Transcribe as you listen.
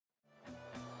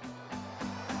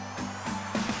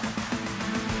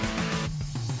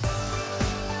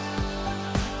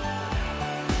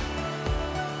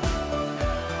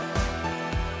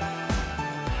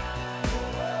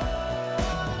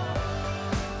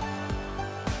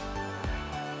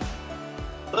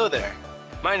Hello there,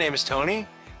 my name is Tony,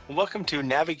 and welcome to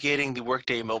Navigating the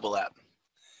Workday Mobile app.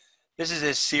 This is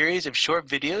a series of short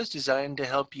videos designed to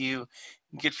help you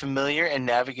get familiar and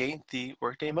navigate the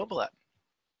Workday Mobile app.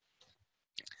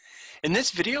 In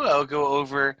this video, I'll go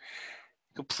over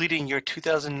completing your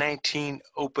 2019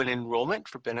 open enrollment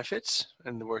for benefits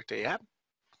in the Workday app.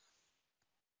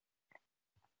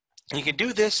 You can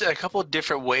do this a couple of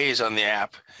different ways on the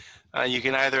app. You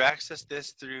can either access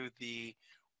this through the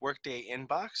Workday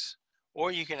inbox,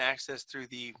 or you can access through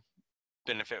the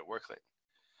benefit worklet.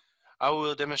 I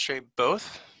will demonstrate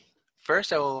both.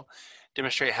 First, I will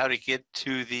demonstrate how to get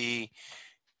to the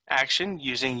action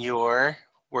using your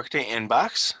Workday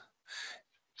inbox.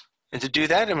 And to do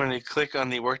that, I'm going to click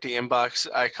on the Workday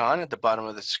inbox icon at the bottom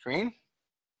of the screen.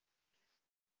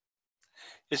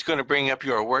 It's going to bring up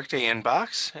your Workday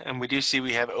inbox, and we do see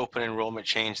we have open enrollment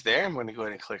change there. I'm going to go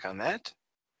ahead and click on that.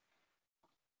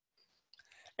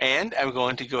 And I'm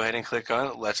going to go ahead and click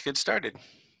on Let's Get Started.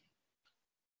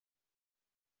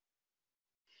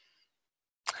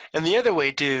 And the other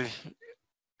way to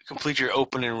complete your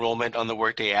open enrollment on the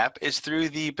Workday app is through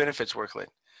the benefits worklet.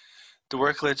 The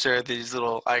worklets are these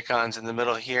little icons in the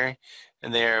middle here,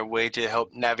 and they are a way to help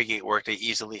navigate Workday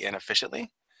easily and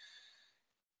efficiently.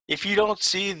 If you don't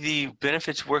see the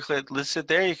benefits worklet listed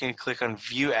there, you can click on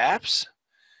View Apps,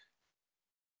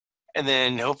 and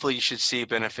then hopefully you should see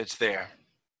benefits there.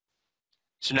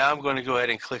 So now I'm going to go ahead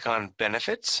and click on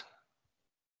Benefits.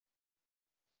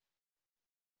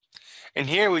 And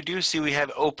here we do see we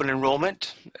have open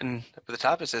enrollment, and up at the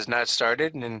top it says Not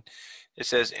Started, and then it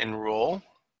says Enroll.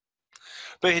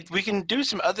 But we can do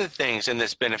some other things in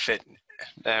this benefit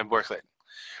worklet.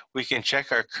 We can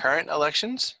check our current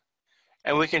elections,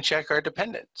 and we can check our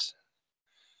dependents.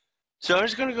 So I'm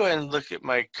just going to go ahead and look at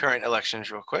my current elections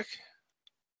real quick.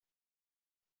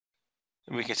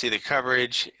 And we can see the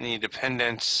coverage, any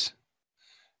dependents,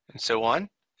 and so on.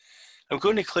 I'm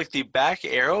going to click the back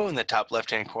arrow in the top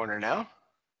left-hand corner now.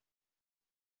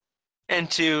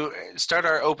 And to start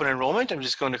our open enrollment, I'm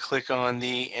just going to click on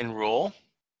the Enroll.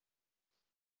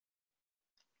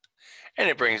 And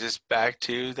it brings us back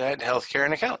to that healthcare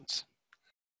and accounts.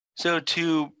 So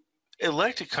to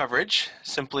elect a coverage,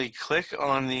 simply click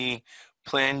on the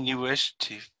plan you wish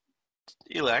to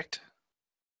elect.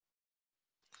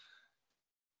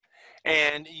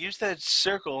 And use that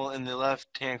circle in the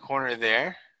left-hand corner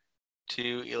there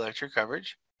to elect your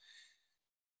coverage.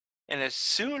 And as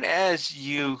soon as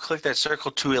you click that circle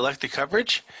to elect the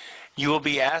coverage, you will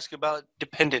be asked about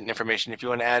dependent information, if you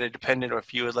want to add a dependent or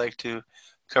if you would like to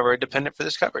cover a dependent for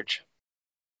this coverage.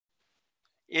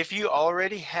 If you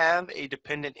already have a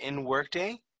dependent in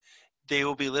Workday, they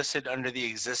will be listed under the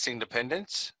existing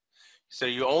dependents. So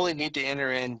you only need to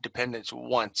enter in dependents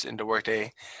once into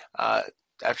Workday.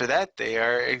 After that, they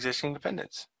are existing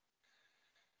dependents.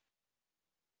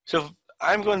 So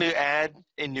I'm going to add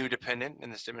a new dependent in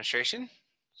this demonstration.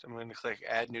 So I'm going to click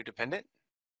Add New Dependent.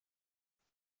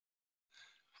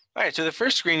 All right, so the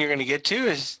first screen you're going to get to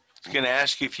is going to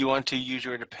ask you if you want to use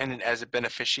your dependent as a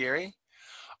beneficiary.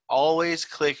 Always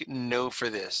click No for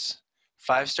this.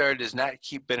 5-star does not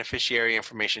keep beneficiary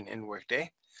information in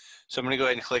Workday. So I'm going to go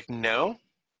ahead and click No.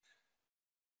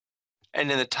 And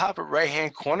in the top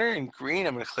right-hand corner in green,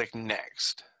 I'm going to click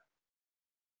Next.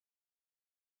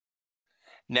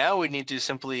 Now we need to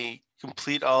simply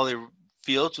complete all the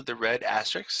fields with the red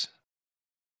asterisks.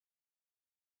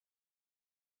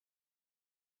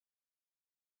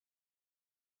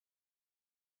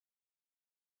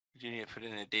 You need to put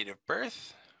in a date of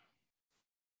birth.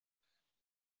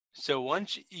 So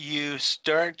once you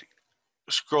start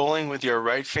scrolling with your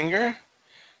right finger,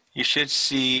 you should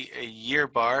see a year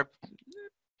bar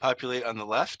populate on the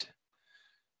left.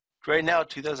 Right now,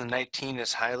 2019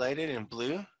 is highlighted in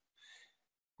blue.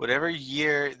 Whatever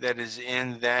year that is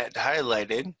in that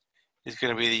highlighted is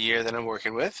going to be the year that I'm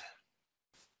working with.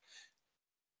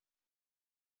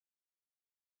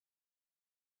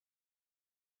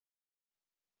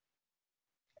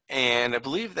 And I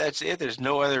believe that's it. There's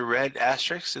no other red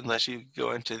asterisks unless you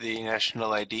go into the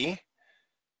national ID.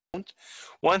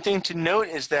 One thing to note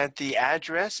is that the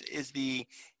address is the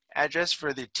address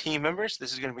for the team members.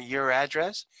 This is going to be your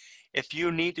address. If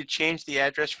you need to change the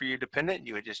address for your dependent,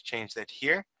 you would just change that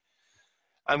here.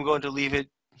 I'm going to leave it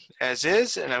as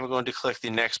is, and I'm going to click the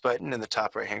Next button in the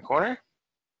top right-hand corner.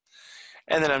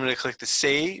 And then I'm going to click the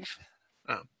Save.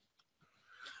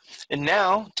 And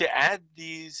now, to add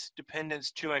these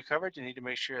dependents to my coverage, I need to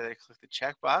make sure that I click the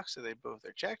checkbox so they both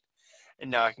are checked.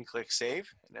 And now I can click Save,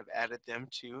 and I've added them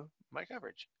to my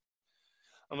coverage.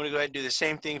 I'm going to go ahead and do the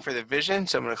same thing for the vision.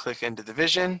 So I'm going to click into the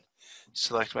vision,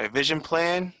 select my vision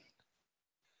plan,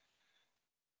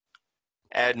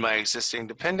 add my existing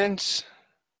dependents,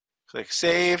 click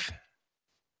Save.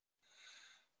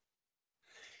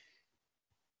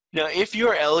 Now, if you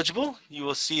are eligible, you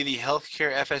will see the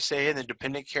Healthcare FSA and the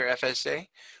Dependent Care FSA.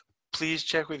 Please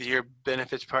check with your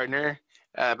benefits partner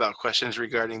about questions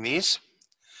regarding these.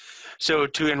 So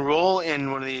to enroll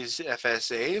in one of these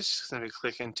FSAs, let me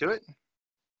click into it.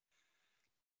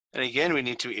 And again, we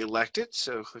need to elect it,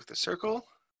 so click the circle.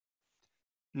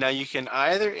 Now you can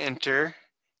either enter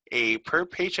a per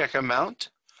paycheck amount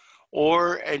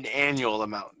or an annual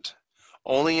amount.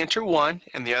 Only enter one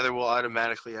and the other will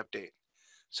automatically update.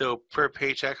 So per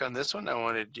paycheck on this one, I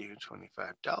want to do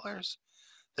 $25.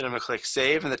 Then I'm going to click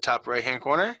Save in the top right-hand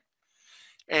corner.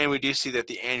 And we do see that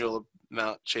the annual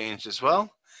amount changed as well.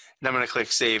 And I'm going to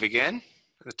click Save again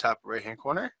in the top right-hand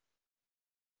corner.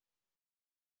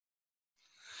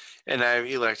 And I've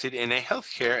elected in a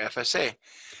healthcare FSA.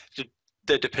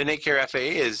 The Dependent Care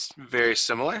FSA is very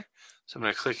similar. So I'm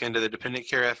going to click into the Dependent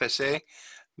Care FSA.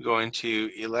 I'm going to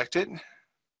elect it.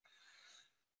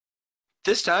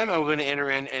 This time I'm going to enter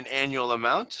in an annual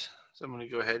amount. So I'm going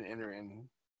to go ahead and enter in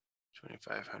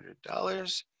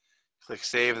 $2,500. Click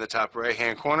Save in the top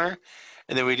right-hand corner.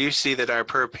 And then we do see that our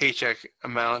per paycheck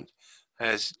amount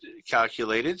has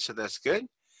calculated, so that's good.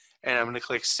 And I'm going to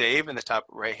click Save in the top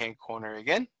right-hand corner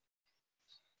again.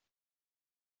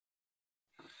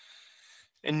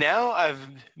 And now I've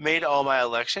made all my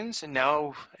elections, and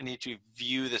now I need to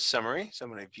view the summary. So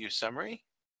I'm going to View Summary.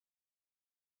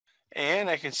 And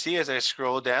I can see as I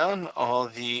scroll down all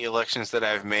the elections that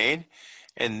I've made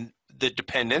and the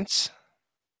dependents.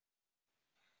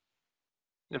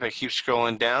 If I keep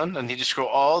scrolling down, I need to scroll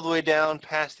all the way down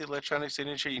past the electronic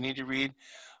signature. You need to read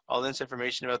all this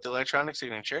information about the electronic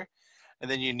signature.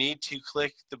 And then you need to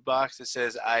click the box that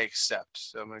says I accept.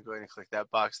 So I'm going to go ahead and click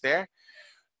that box there.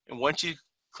 And once you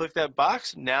click that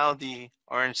box, now the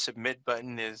orange Submit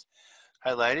button is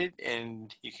highlighted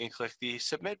and you can click the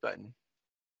Submit button.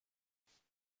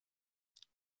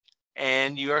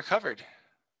 And you are covered.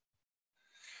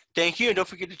 Thank you, and don't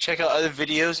forget to check out other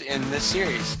videos in this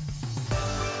series.